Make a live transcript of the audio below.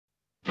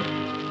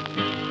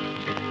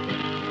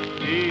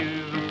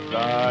Jesus'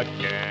 blood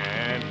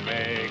can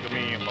make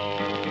me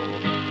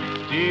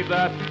whole.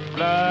 Jesus'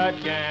 blood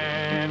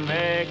can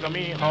make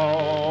me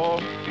whole.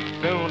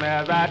 Soon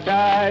as I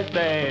touch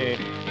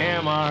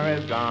him or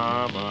his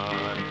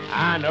garment,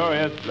 I know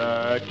his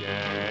blood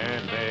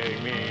can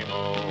make me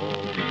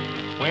whole.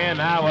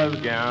 When I was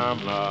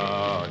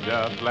gambler,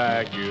 just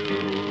like you.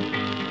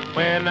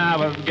 When I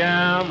was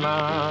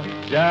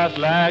gambler, just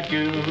like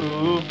you.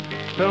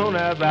 Soon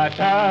as I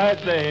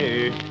touch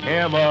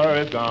him or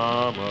his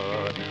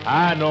garment,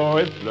 I know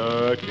his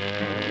blood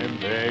can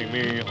make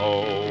me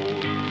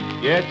whole.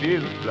 Yes,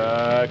 Jesus'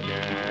 blood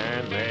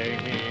can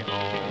make me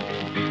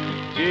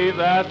whole.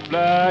 Jesus'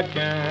 blood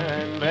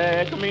can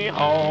make me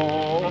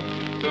whole.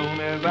 Soon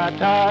as I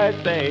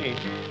touch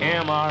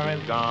him or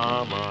his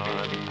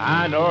garment,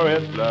 I know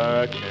his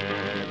blood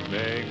can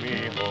make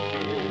me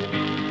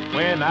whole.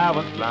 When I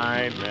was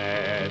blind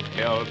at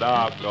hell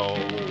dark door,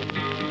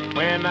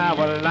 when I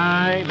was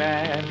lying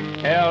at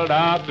hell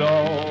dark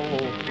door,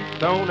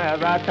 soon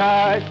as I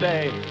touched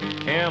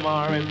him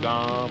or his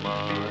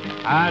garment,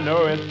 I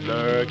know his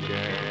blood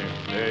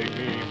can make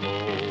me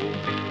whole.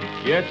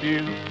 Yes,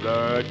 Jesus'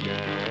 blood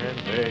can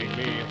make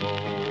me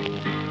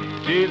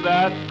whole.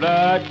 Jesus'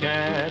 blood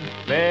can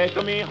make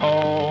me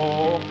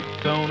whole.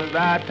 Soon as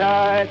I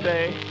touch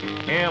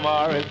him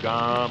or his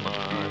garment,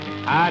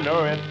 I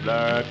know his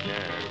blood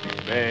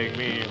can make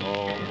me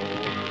whole.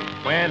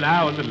 When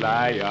I was a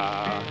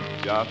liar,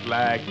 just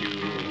like you.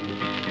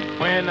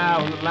 When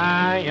I was a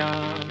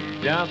liar,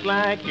 just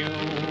like you.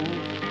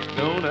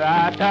 Soon as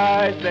I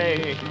touch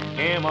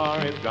him or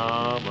his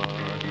garment,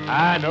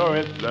 I know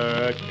his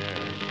blood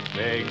can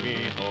make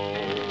me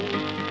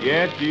whole.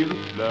 Yes, Jesus'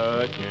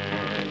 blood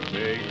can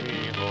make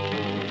me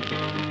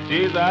whole.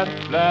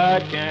 Jesus'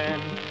 blood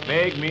can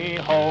make me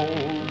whole.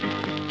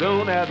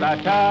 Soon as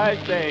I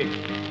touch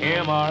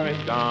him or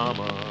his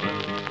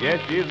garment, yes,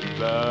 Jesus'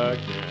 blood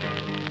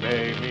can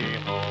make me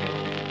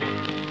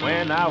whole.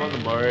 When I was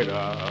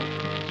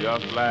murdered,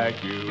 just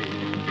like you.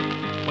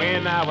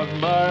 When I was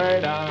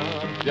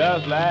murdered,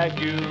 just like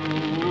you.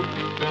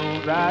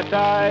 Soon as I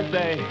touch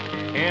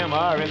him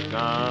or his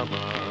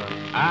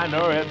garment, I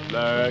know his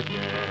blood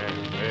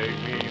can make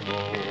me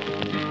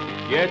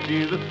whole. Yes,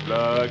 Jesus'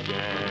 blood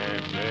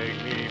can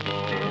make me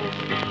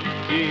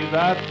whole.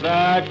 Jesus'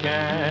 blood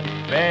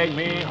can make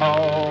me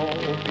whole.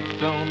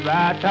 Soon as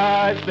I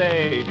touch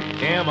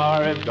him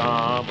or his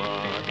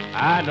garment,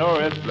 I know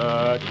his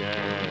blood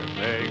can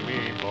make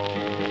me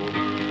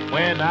whole.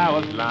 When I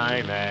was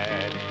lying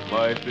at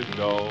mercy's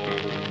door,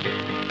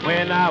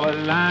 when I was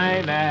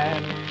lying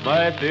at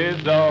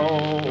mercy's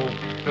door,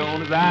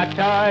 soon as I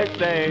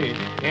touch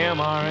him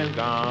or his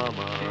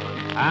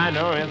garment, I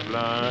know his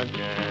blood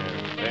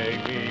can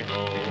make me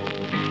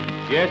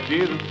whole. Yes,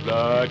 Jesus'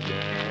 blood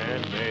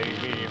can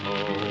make me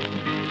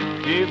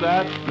whole.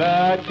 Jesus'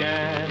 blood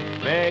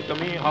can make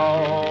me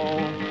whole.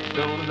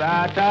 Soon as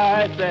I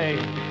touch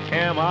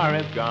him or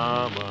his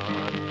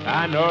garment,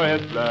 I know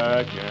his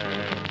blood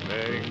can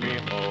make me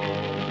whole.